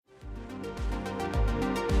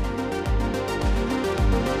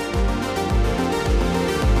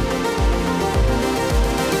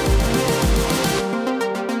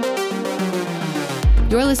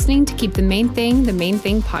You're listening to Keep the Main Thing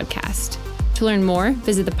podcast. To learn more,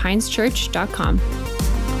 visit thepineschurch.com.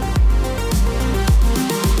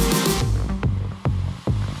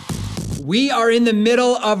 We are in the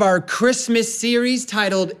middle of our Christmas series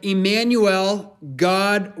titled Emmanuel,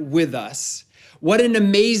 God with Us. What an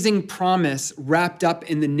amazing promise wrapped up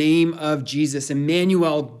in the name of Jesus.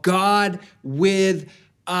 Emmanuel, God with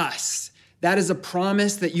us. That is a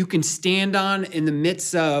promise that you can stand on in the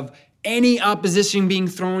midst of any opposition being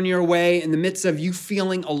thrown your way, in the midst of you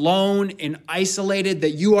feeling alone and isolated, that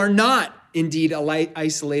you are not indeed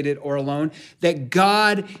isolated or alone, that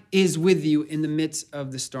God is with you in the midst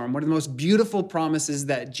of the storm. One of the most beautiful promises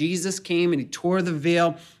that Jesus came and he tore the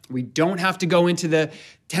veil. We don't have to go into the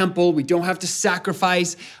temple. We don't have to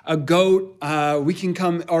sacrifice a goat. We can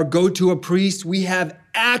come or go to a priest. We have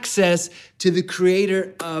access to the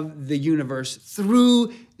creator of the universe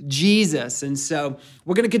through Jesus. And so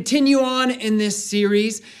we're going to continue on in this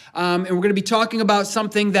series, and we're going to be talking about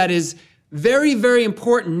something that is very, very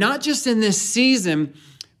important, not just in this season,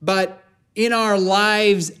 but in our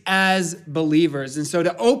lives as believers. And so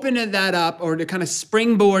to open that up, or to kind of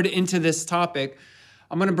springboard into this topic,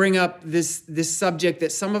 I'm going to bring up this subject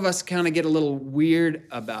that some of us kind of get a little weird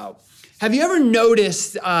about. Have you ever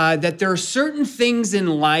noticed that there are certain things in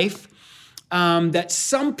life that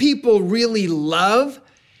some people really love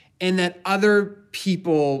and that other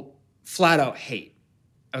people flat out hate?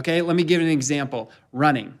 Okay, let me give an example.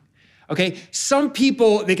 Running. Okay, some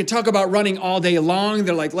people, they can talk about running all day long.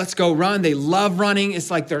 They're like, let's go run. They love running.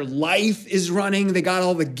 It's like their life is running. They got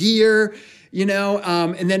all the gear, you know.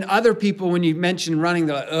 And then other people, when you mention running,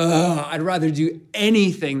 they're like, ugh, I'd rather do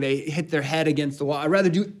anything. They hit their head against the wall. I'd rather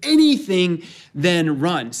do anything than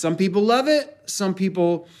run. Some people love it. Some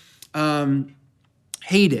people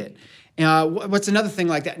hate it. What's another thing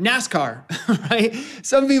like that? NASCAR, right?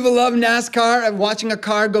 Some people love NASCAR, watching a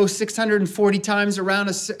car go 640 times around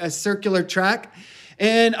a circular track.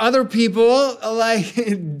 And other people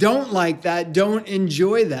don't like that, don't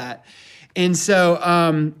enjoy that. And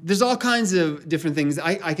so there's all kinds of different things.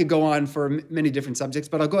 I could go on for many different subjects,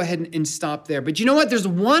 but I'll go ahead and stop there. But you know what? There's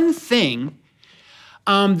one thing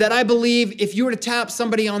that I believe if you were to tap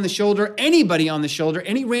somebody on the shoulder, anybody on the shoulder,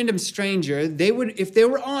 any random stranger, they would, if they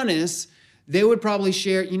were honest, they would probably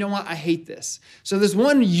share, you know what, I hate this. So there's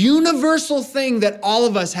one universal thing that all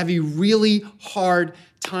of us have a really hard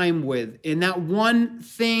time with. And that one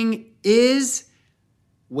thing is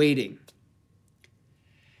waiting.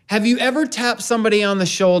 Have you ever tapped somebody on the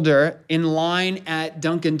shoulder in line at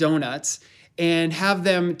Dunkin' Donuts and have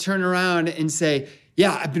them turn around and say,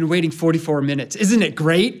 yeah, I've been waiting 44 minutes. Isn't it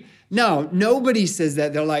great? No, nobody says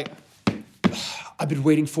that. They're like, I've been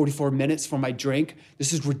waiting 44 minutes for my drink.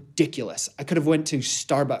 This is ridiculous. I could have went to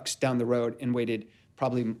Starbucks down the road and waited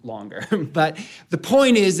probably longer. But the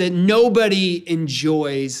point is that nobody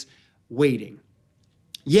enjoys waiting.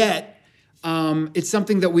 Yet, it's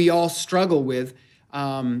something that we all struggle with.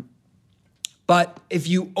 But if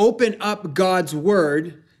you open up God's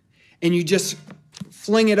word and you just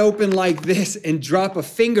fling it open like this and drop a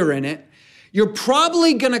finger in it, you're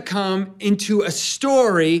probably going to come into a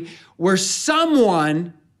story where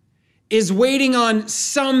someone is waiting on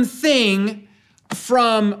something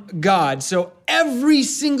from God. So every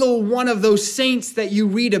single one of those saints that you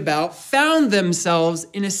read about found themselves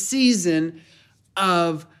in a season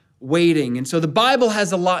of waiting. And so the Bible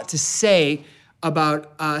has a lot to say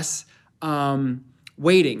about us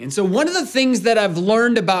waiting. And so one of the things that I've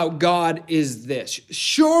learned about God is this.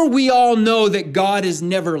 Sure, we all know that God is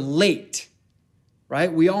never late,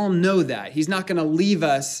 right? We all know that. He's not going to leave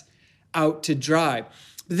us out to dry.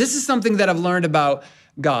 But this is something that I've learned about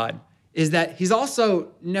God, is that he's also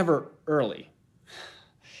never early.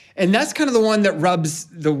 And that's kind of the one that rubs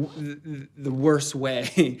the worst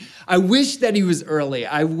way. I wish that he was early.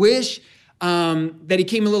 I wish that he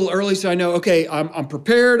came a little early so I know, okay, I'm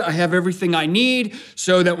prepared. I have everything I need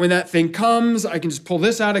so that when that thing comes, I can just pull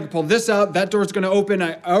this out. I can pull this out. That door's going to open.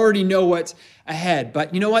 I already know what's ahead.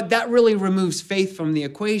 But you know what? That really removes faith from the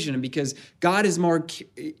equation, because God is more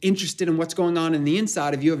interested in what's going on in the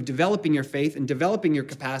inside of you, of developing your faith and developing your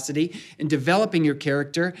capacity and developing your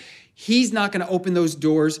character. He's not going to open those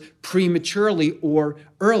doors prematurely or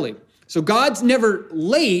early. So God's never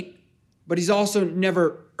late, but he's also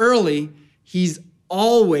never early. He's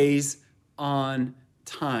always on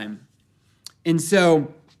time. And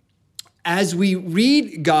so as we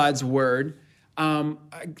read God's word,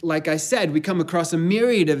 like I said, we come across a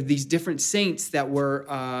myriad of these different saints that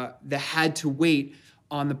had to wait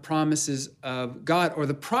on the promises of God, or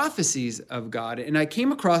the prophecies of God. And I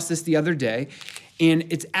came across this the other day, and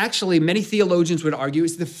it's actually, many theologians would argue,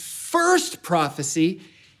 it's the first prophecy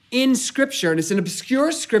in Scripture, and it's an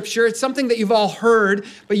obscure Scripture. It's something that you've all heard,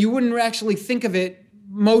 but you wouldn't actually think of it,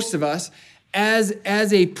 most of us, as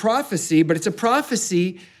a prophecy, but it's a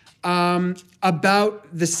prophecy about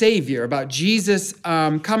the Savior, about Jesus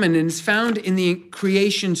coming, and it's found in the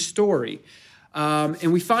creation story.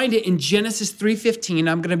 And we find it in Genesis 3:15.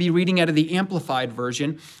 I'm going to be reading out of the Amplified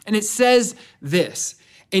Version, and it says this,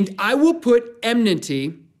 "And I will put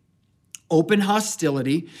enmity, open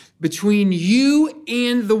hostility, between you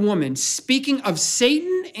and the woman," speaking of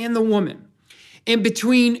Satan and the woman, "and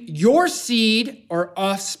between your seed," or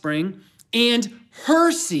offspring, "and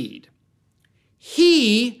her seed.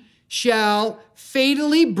 He shall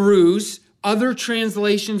fatally bruise," other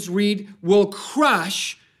translations read, "will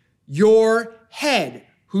crush your head."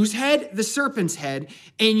 Whose head? The serpent's head.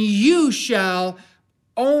 "And you shall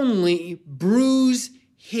only bruise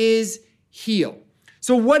his heel."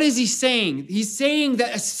 So what is he saying? He's saying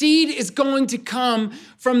that a seed is going to come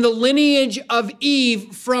from the lineage of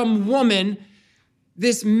Eve, from woman,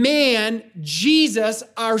 this man, Jesus,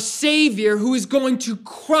 our Savior, who is going to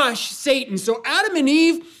crush Satan. So Adam and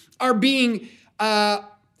Eve are being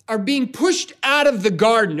pushed out of the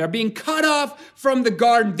garden, are being cut off from the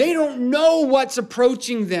garden. They don't know what's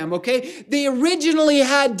approaching them, okay? They originally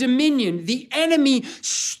had dominion. The enemy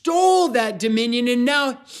stole that dominion, and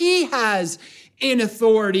now he has in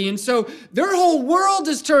authority. And so their whole world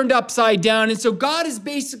is turned upside down. And so God is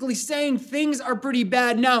basically saying things are pretty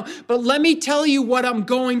bad now, but let me tell you what I'm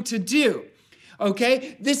going to do.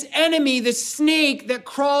 Okay? This enemy, this snake that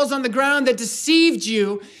crawls on the ground that deceived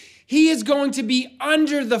you, he is going to be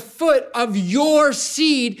under the foot of your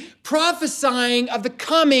seed, prophesying of the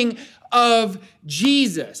coming of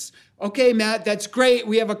Jesus. Okay, Matt, that's great.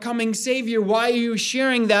 We have a coming Savior. Why are you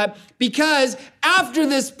sharing that? Because after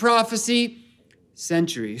this prophecy,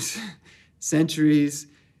 centuries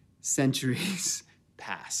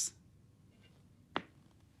pass.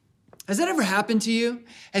 Has that ever happened to you?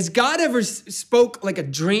 Has God ever spoke like a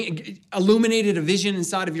dream, illuminated a vision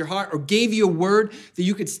inside of your heart, or gave you a word that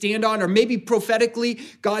you could stand on? Or maybe prophetically,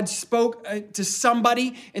 God spoke to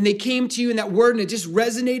somebody and they came to you in that word and it just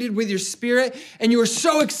resonated with your spirit and you were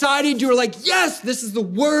so excited. You were like, yes, this is the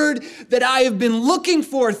word that I have been looking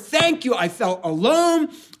for. Thank you. I felt alone.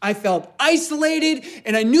 I felt isolated,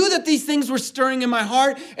 and I knew that these things were stirring in my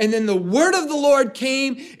heart, and then the word of the Lord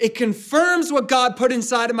came. It confirms what God put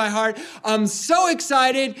inside of my heart. I'm so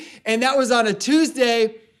excited, and that was on a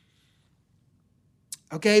Tuesday.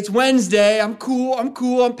 Okay, it's Wednesday. I'm cool,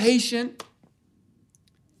 I'm patient.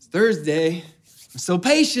 It's Thursday. I'm still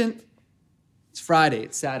patient. It's Friday,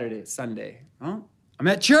 it's Saturday, it's Sunday. Oh, I'm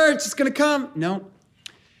at church, it's gonna come. No,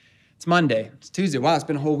 it's Monday, it's Tuesday. Wow, it's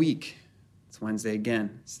been a whole week. Wednesday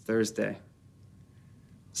again, it's Thursday.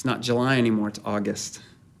 It's not July anymore, it's August.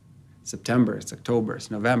 September, it's October,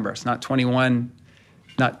 it's November. It's not 2021,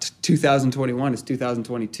 it's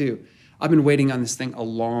 2022. I've been waiting on this thing a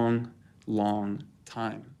long, long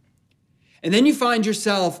time. And then you find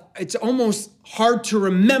yourself, it's almost hard to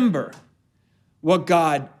remember what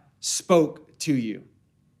God spoke to you,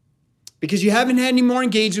 because you haven't had any more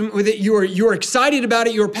engagement with it. You're excited about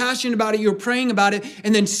it. You're passionate about it. You're praying about it.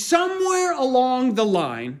 And then somewhere along the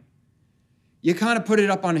line, you kind of put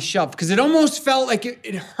it up on a shelf because it almost felt like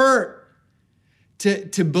it hurt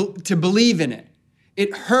to believe in it.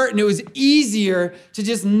 It hurt, and it was easier to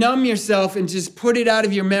just numb yourself and just put it out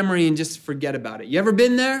of your memory and just forget about it. You ever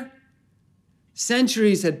been there?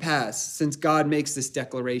 Centuries had passed since God makes this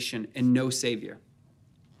declaration and no Savior.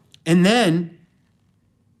 And then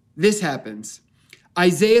this happens.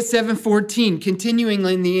 Isaiah 7:14, continuing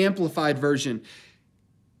in the Amplified Version.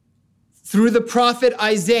 Through the prophet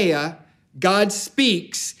Isaiah, God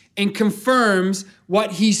speaks and confirms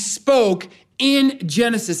what he spoke in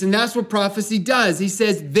Genesis. And that's what prophecy does. He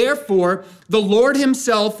says, therefore, the Lord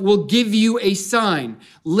himself will give you a sign.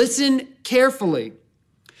 Listen carefully.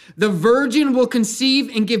 The virgin will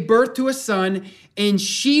conceive and give birth to a son, and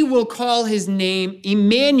she will call his name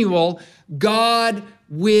Emmanuel, God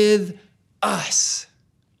with us.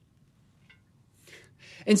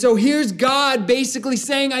 And so here's God basically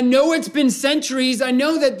saying, I know it's been centuries. I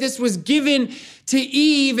know that this was given to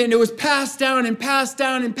Eve and it was passed down and passed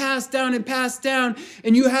down and passed down and passed down.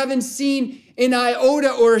 And you haven't seen an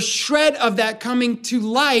iota or a shred of that coming to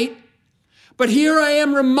light. But here I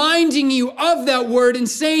am reminding you of that word and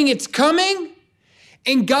saying it's coming.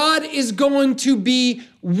 And God is going to be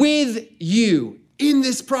with you in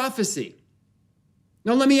this prophecy.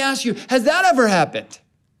 Now, let me ask you, has that ever happened?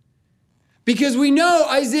 Because we know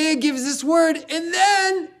Isaiah gives this word, and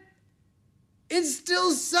then it's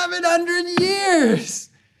still 700 years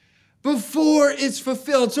before it's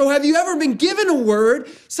fulfilled. So have you ever been given a word?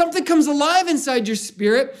 Something comes alive inside your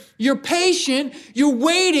spirit. You're patient, you're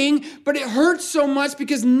waiting, but it hurts so much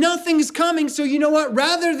because nothing's coming. So you know what?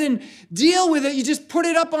 Rather than deal with it, you just put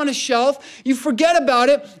it up on a shelf, you forget about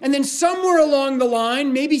it, and then somewhere along the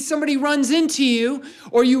line, maybe somebody runs into you,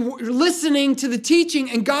 or you're listening to the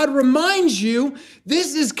teaching, and God reminds you,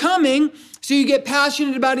 this is coming. So you get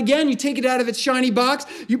passionate about it again, you take it out of its shiny box,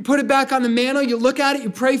 you put it back on the mantle, you look at it,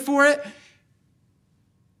 you pray for it,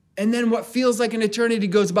 and then what feels like an eternity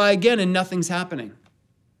goes by again and nothing's happening.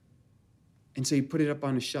 And so you put it up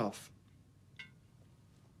on a shelf.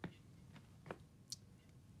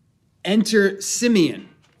 Enter Simeon.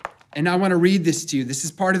 And I want to read this to you. This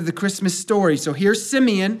is part of the Christmas story. So here's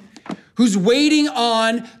Simeon, who's waiting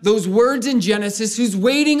on those words in Genesis, who's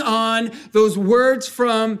waiting on those words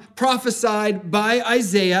from prophesied by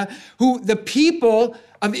Isaiah, who the people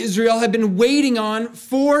of Israel have been waiting on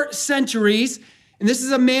for centuries. And this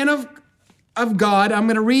is a man of God. I'm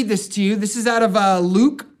going to read this to you. This is out of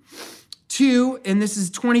Luke 2, and this is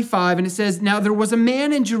 25. And it says, "Now there was a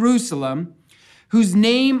man in Jerusalem whose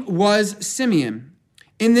name was Simeon.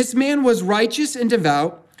 And this man was righteous and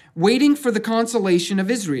devout, waiting for the consolation of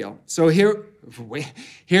Israel." So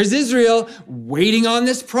here's Israel waiting on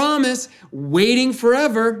this promise, waiting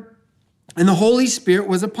forever. And the Holy Spirit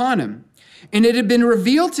was upon him. And it had been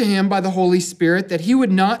revealed to him by the Holy Spirit that he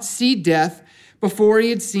would not see death before he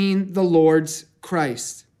had seen the Lord's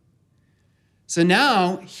Christ. So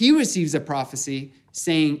now he receives a prophecy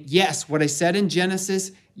saying, yes, what I said in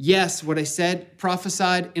Genesis, yes, what I said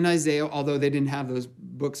prophesied in Isaiah, although they didn't have those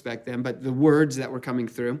books back then, but the words that were coming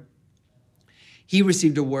through. He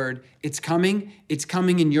received a word. It's coming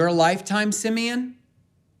in your lifetime, Simeon.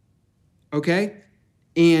 Okay?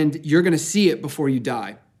 And you're going to see it before you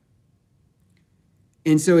die.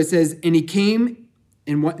 And so it says, and he came,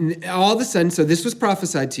 and all of a sudden, so this was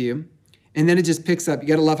prophesied to you, and then it just picks up. You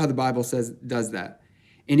got to love how the Bible does that.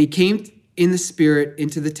 And he came in the Spirit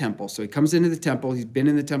into the temple. So he comes into the temple. He's been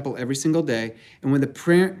in the temple every single day. And when the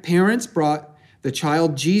parents brought the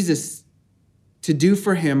child Jesus to do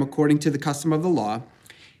for him according to the custom of the law,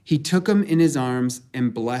 he took him in his arms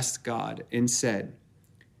and blessed God and said,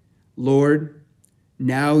 "Lord,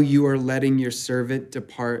 now you are letting your servant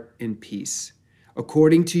depart in peace,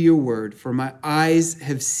 according to your word, for my eyes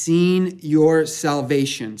have seen your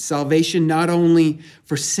salvation." Salvation not only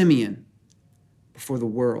for Simeon, but for the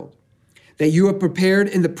world. "That you have prepared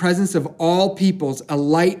in the presence of all peoples a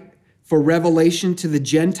light for revelation to the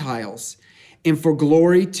Gentiles and for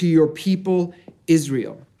glory to your people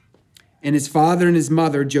Israel." And his father and his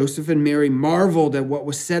mother, Joseph and Mary, marveled at what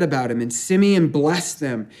was said about him. And Simeon blessed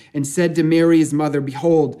them and said to Mary, his mother,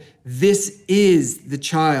 "Behold, this is the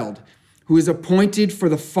child who is appointed for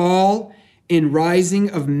the fall and rising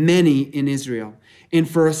of many in Israel, and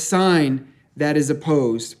for a sign that is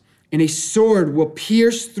opposed. And a sword will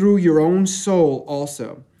pierce through your own soul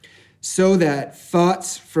also, so that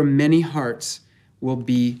thoughts from many hearts will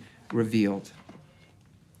be revealed."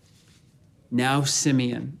 Now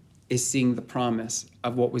Simeon is seeing the promise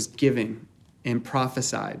of what was given and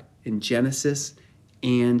prophesied in Genesis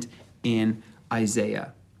and in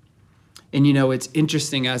Isaiah. And it's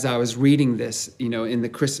interesting, as I was reading this, in the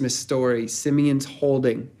Christmas story, Simeon's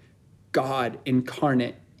holding God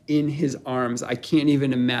incarnate in his arms. I can't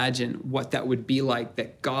even imagine what that would be like,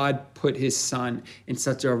 that God put his son in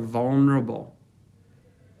such a vulnerable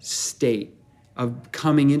state of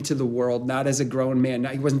coming into the world, not as a grown man.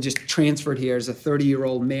 He wasn't just transferred here as a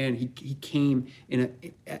 30-year-old man. He came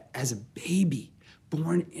as a baby,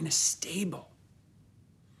 born in a stable.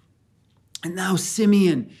 And now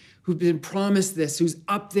Simeon, who's been promised this, who's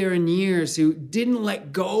up there in years, who didn't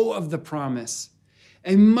let go of the promise,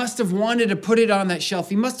 and he must have wanted to put it on that shelf.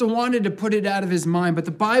 He must have wanted to put it out of his mind. But the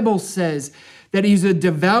Bible says that he's a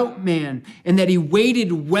devout man and that he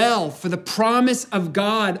waited well for the promise of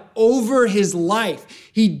God over his life.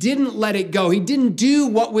 He didn't let it go. He didn't do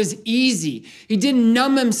what was easy. He didn't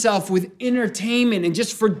numb himself with entertainment and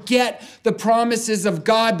just forget the promises of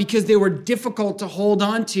God because they were difficult to hold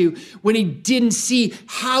on to when he didn't see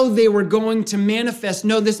how they were going to manifest.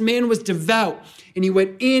 No, this man was devout, and he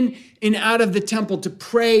went in and out of the temple to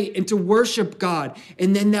pray and to worship God.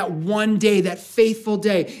 And then that one day, that faithful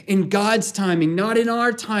day, in God's timing, not in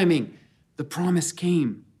our timing, the promise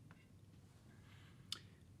came.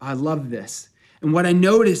 I love this. And what I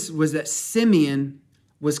noticed was that Simeon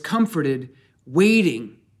was comforted,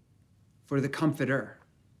 waiting for the Comforter.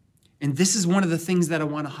 And this is one of the things that I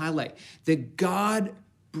want to highlight, that God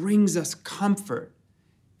brings us comfort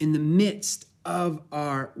in the midst of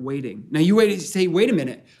our waiting. Now you say, wait a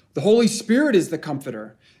minute, the Holy Spirit is the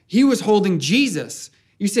Comforter. He was holding Jesus.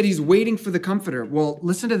 You said he's waiting for the comforter. Well,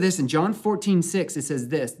 listen to this. In John 14:6, it says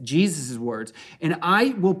this, Jesus' words, and I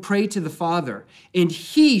will pray to the Father, and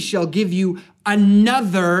he shall give you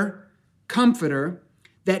another comforter,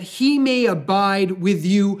 that he may abide with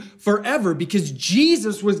you forever. Because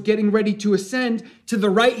Jesus was getting ready to ascend to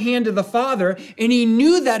the right hand of the Father, and he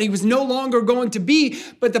knew that he was no longer going to be.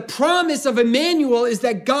 But the promise of Emmanuel is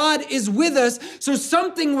that God is with us. So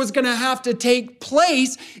something was going to have to take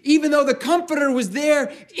place. Even though the Comforter was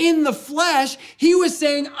there in the flesh, he was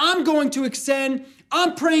saying, I'm going to ascend.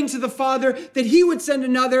 I'm praying to the Father that he would send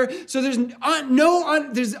another. So there's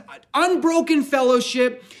there's unbroken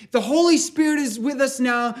fellowship. The Holy Spirit is with us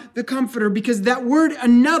now, the Comforter, because that word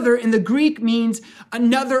another in the Greek means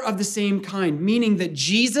another of the same kind, meaning that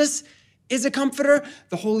Jesus is a comforter,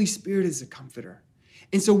 the Holy Spirit is a comforter.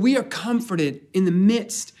 And so we are comforted in the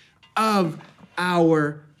midst of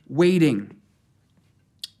our waiting.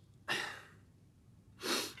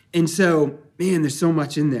 And so, man, there's so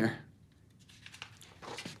much in there.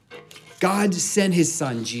 God sent his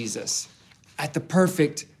son, Jesus, at the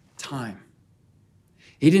perfect time.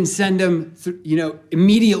 He didn't send him,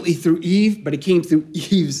 immediately through Eve, but it came through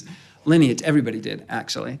Eve's lineage. Everybody did,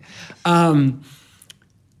 actually. But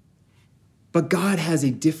God has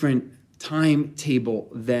a different timetable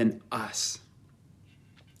than us.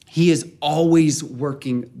 He is always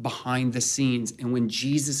working behind the scenes. And when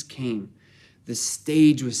Jesus came, the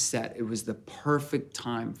stage was set. It was the perfect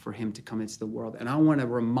time for him to come into the world. And I want to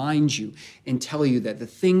remind you and tell you that the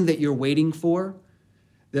thing that you're waiting for,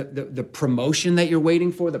 the promotion that you're waiting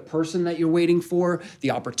for, the person that you're waiting for,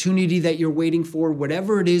 the opportunity that you're waiting for,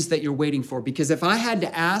 whatever it is that you're waiting for. Because if I had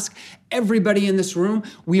to ask everybody in this room,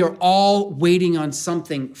 we are all waiting on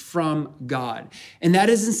something from God. And that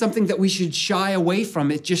isn't something that we should shy away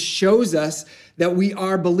from. It just shows us that we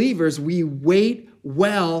are believers. We wait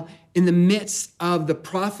well in the midst of the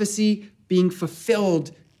prophecy being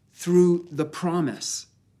fulfilled through the promise.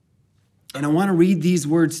 And I want to read these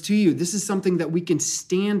words to you. This is something that we can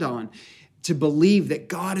stand on to believe that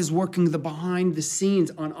God is working the behind the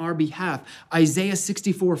scenes on our behalf. Isaiah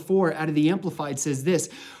 64:4 out of the Amplified says this,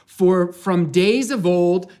 for from days of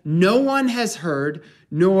old, no one has heard,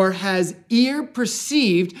 nor has ear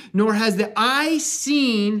perceived, nor has the eye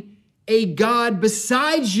seen a God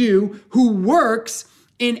besides you who works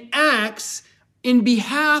and acts in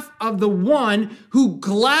behalf of the one who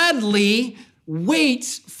gladly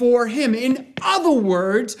waits for him. In other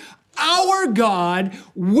words, our God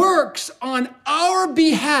works on our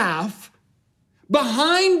behalf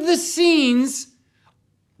behind the scenes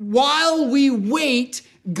while we wait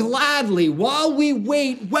gladly, while we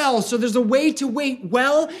wait well. So there's a way to wait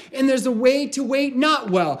well, and there's a way to wait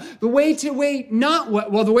not well. The way to wait not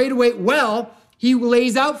well, the way to wait well, he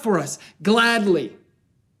lays out for us gladly.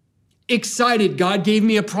 Excited. God gave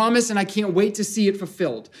me a promise and I can't wait to see it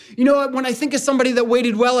fulfilled. You know what? When I think of somebody that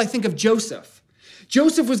waited well, I think of Joseph.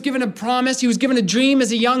 Joseph was given a promise. He was given a dream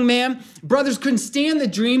as a young man. Brothers couldn't stand the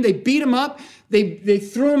dream. They beat him up. They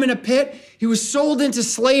threw him in a pit. He was sold into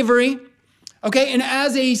slavery. Okay. And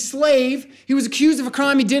as a slave, he was accused of a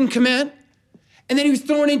crime he didn't commit. And then he was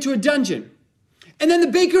thrown into a dungeon. And then the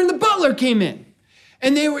baker and the butler came in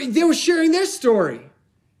and they were sharing their story.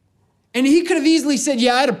 And he could have easily said,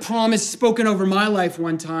 yeah, I had a promise spoken over my life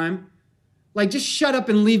one time. Like, just shut up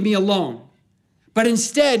and leave me alone. But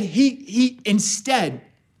instead, he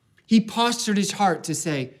postured his heart to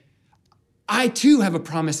say, I too have a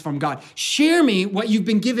promise from God. Share me what you've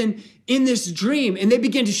been given in this dream. And they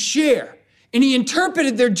began to share. And he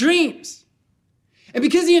interpreted their dreams. And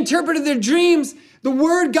because he interpreted their dreams, the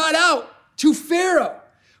word got out to Pharaoh,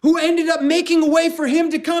 who ended up making a way for him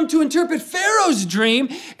to come to interpret Pharaoh's dream.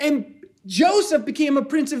 And Joseph became a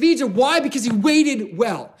prince of Egypt. Why? Because he waited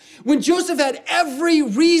well. When Joseph had every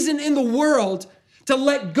reason in the world to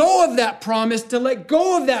let go of that promise, to let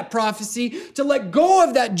go of that prophecy, to let go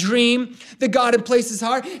of that dream that God had placed in his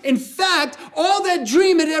heart. In fact, all that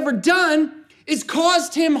dream had ever done is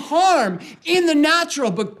caused him harm in the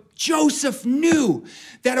natural. But Joseph knew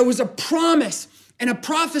that it was a promise and a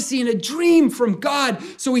prophecy and a dream from God.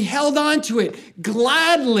 So he held on to it,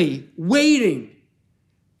 gladly waiting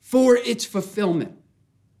for its fulfillment.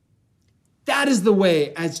 That is the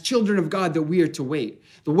way, as children of God, that we are to wait.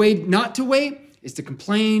 The way not to wait is to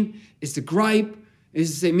complain, is to gripe,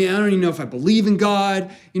 is to say, man, I don't even know if I believe in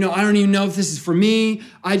God. I don't even know if this is for me.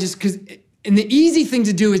 And the easy thing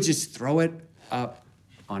to do is just throw it up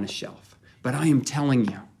on a shelf. But I am telling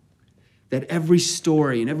you that every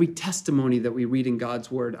story and every testimony that we read in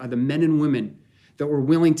God's word are the men and women that were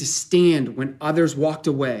willing to stand when others walked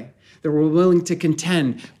away, that were willing to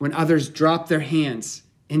contend when others dropped their hands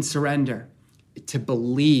and surrender, to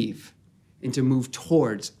believe, and to move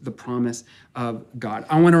towards the promise of God.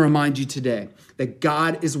 I want to remind you today that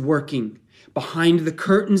God is working behind the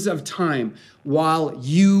curtains of time while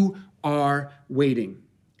you are waiting.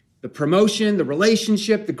 The promotion, the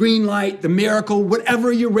relationship, the green light, the miracle,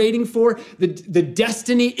 whatever you're waiting for, the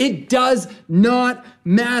destiny, it does not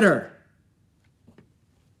matter.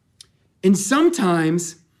 And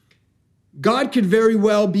sometimes God could very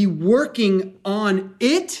well be working on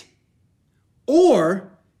it,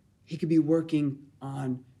 or he could be working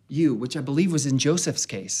on you, which I believe was in Joseph's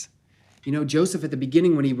case. You know, Joseph at the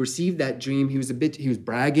beginning, when he received that dream, he was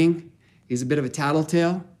bragging. He was a bit of a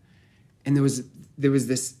tattletale. And there was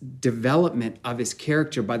this development of his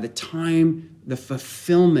character. By the time the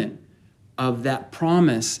fulfillment of that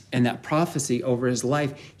promise and that prophecy over his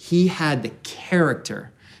life, he had the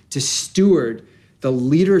character to steward the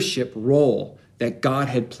leadership role that God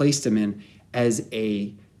had placed him in as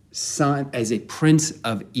a son, as a prince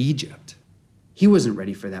of Egypt. He wasn't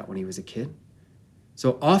ready for that when he was a kid.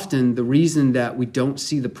 So often the reason that we don't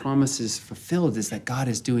see the promises fulfilled is that God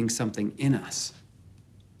is doing something in us.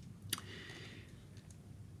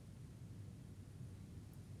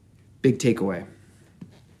 Big takeaway.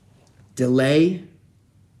 Delay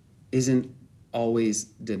isn't always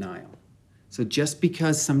denial. So just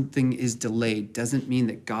because something is delayed doesn't mean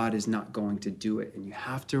that God is not going to do it. And you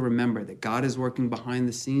have to remember that God is working behind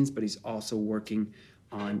the scenes, but he's also working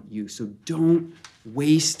on you. So don't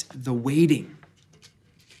waste the waiting.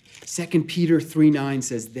 2 Peter 3:9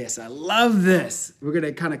 says this. I love this. We're going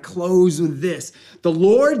to kind of close with this. The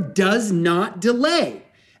Lord does not delay,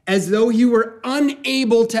 as though he were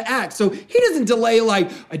unable to act. So he doesn't delay like,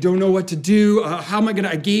 I don't know what to do.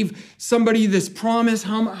 I gave somebody this promise.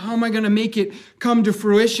 How am I going to make it come to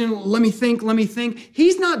fruition? Let me think.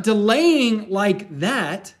 He's not delaying like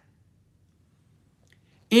that.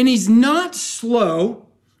 And he's not slow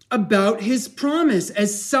about his promise,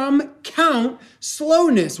 as some count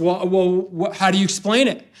slowness. Well, how do you explain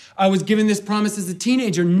it? I was given this promise as a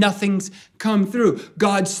teenager. Nothing's come through.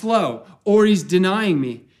 God's slow, or he's denying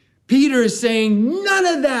me. Peter is saying none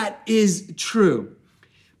of that is true,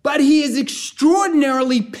 but he is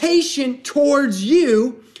extraordinarily patient towards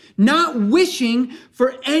you, not wishing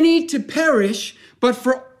for any to perish, but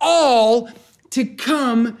for all to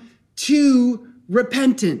come to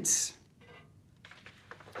repentance.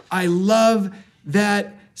 I love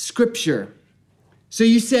that scripture. So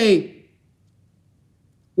you say,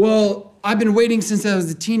 well, I've been waiting since I was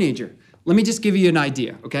a teenager. Let me just give you an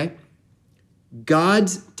idea, okay?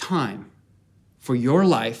 God's time for your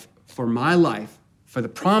life, for my life, for the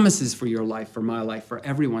promises for your life, for my life, for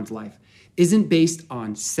everyone's life, isn't based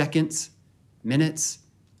on seconds, minutes,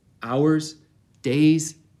 hours,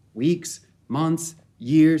 days, weeks, months,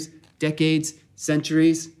 years, decades,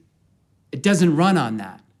 centuries. It doesn't run on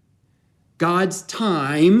that. God's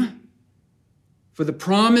time for the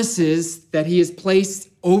promises that he has placed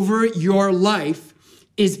over your life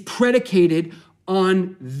is predicated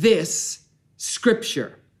on this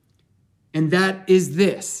scripture. And that is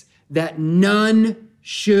this, that none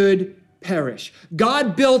should perish.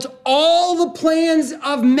 God built all the plans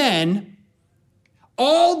of men,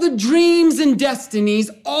 all the dreams and destinies,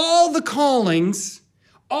 all the callings,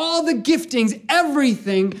 all the giftings,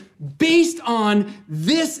 everything based on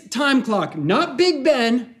this time clock. Not Big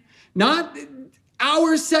Ben, not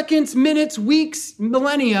hours, seconds, minutes, weeks,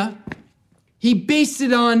 millennia. He based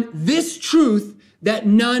it on this truth that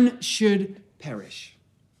none should perish.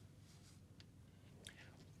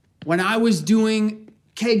 When I was doing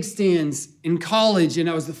keg stands in college and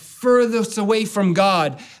I was the furthest away from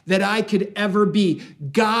God that I could ever be,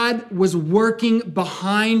 God was working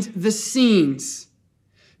behind the scenes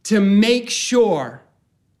to make sure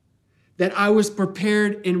that I was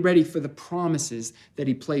prepared and ready for the promises that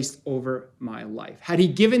he placed over my life. Had he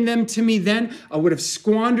given them to me then, I would have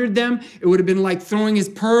squandered them. It would have been like throwing his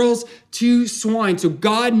pearls to swine. So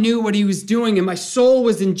God knew what he was doing, and my soul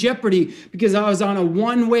was in jeopardy because I was on a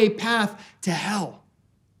one-way path to hell.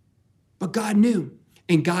 But God knew,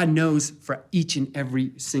 and God knows for each and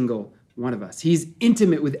every single one of us. He's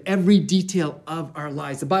intimate with every detail of our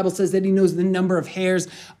lives. The Bible says that he knows the number of hairs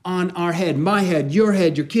on our head, my head, your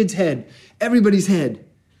kid's head, everybody's head,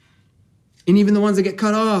 and even the ones that get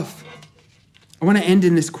cut off. I want to end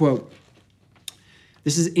in this quote.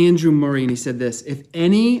 This is Andrew Murray, and he said this: if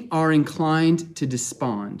any are inclined to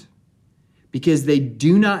despond because they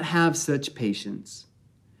do not have such patience,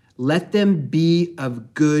 let them be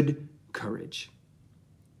of good courage.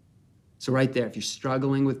 So right there, if you're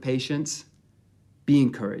struggling with patience, be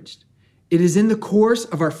encouraged. It is in the course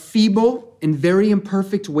of our feeble and very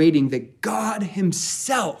imperfect waiting that God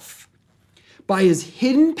himself, by his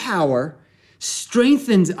hidden power,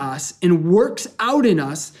 strengthens us and works out in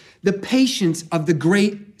us the patience of the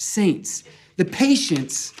great saints, the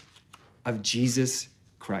patience of Jesus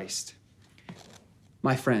Christ.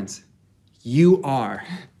 My friends, you are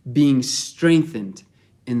being strengthened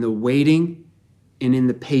in the waiting and in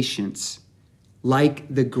the patience,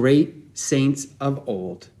 like the great saints of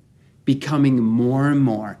old, becoming more and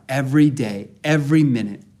more every day, every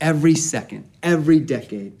minute, every second, every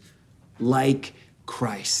decade, like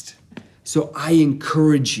Christ. So I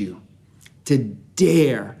encourage you to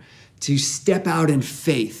dare to step out in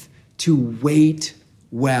faith, to wait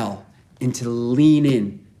well, and to lean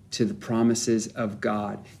in to the promises of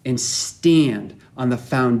God and stand on the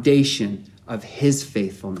foundation of his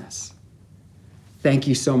faithfulness. Thank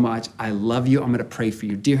you so much. I love you. I'm going to pray for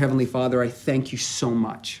you. Dear Heavenly Father, I thank you so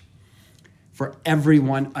much for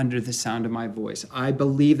everyone under the sound of my voice. I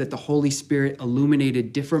believe that the Holy Spirit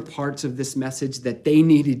illuminated different parts of this message that they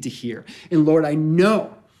needed to hear. And Lord, I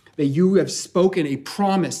know that you have spoken a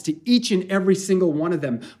promise to each and every single one of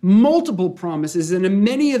them, multiple promises, and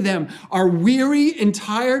many of them are weary and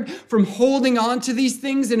tired from holding on to these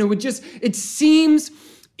things. And it seems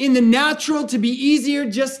in the natural to be easier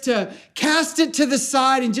just to cast it to the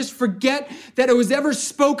side and just forget that it was ever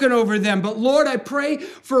spoken over them. But Lord, I pray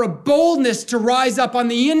for a boldness to rise up on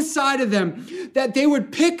the inside of them, that they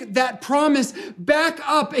would pick that promise back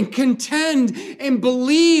up and contend and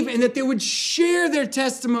believe, and that they would share their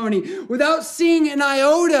testimony without seeing an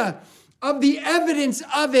iota of the evidence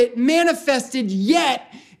of it manifested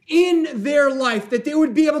yet in their life, that they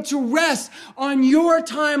would be able to rest on your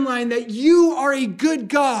timeline, that you are a good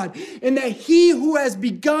God, and that he who has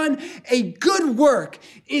begun a good work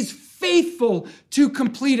is faithful to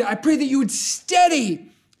complete it. I pray that you would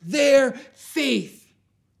steady their faith,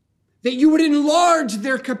 that you would enlarge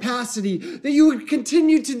their capacity, that you would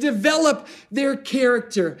continue to develop their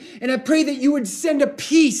character. And I pray that you would send a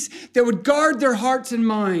peace that would guard their hearts and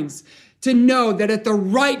minds, to know that at the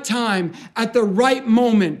right time, at the right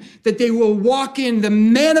moment, that they will walk in the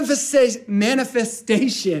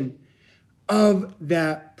manifestation of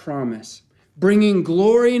that promise, bringing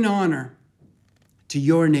glory and honor to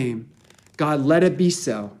your name. God, let it be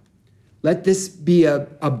so. Let this be a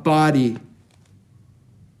body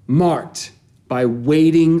marked by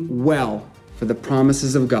waiting well for the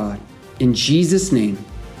promises of God. In Jesus' name,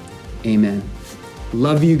 amen.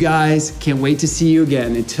 Love you guys. Can't wait to see you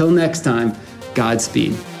again. Until next time,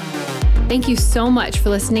 Godspeed. Thank you so much for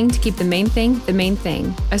listening to Keep the Main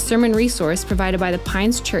Thing, a sermon resource provided by the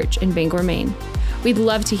Pines Church in Bangor, Maine. We'd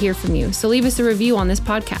love to hear from you, so leave us a review on this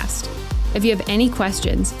podcast. If you have any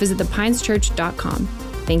questions, visit thepineschurch.com.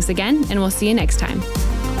 Thanks again, and we'll see you next time.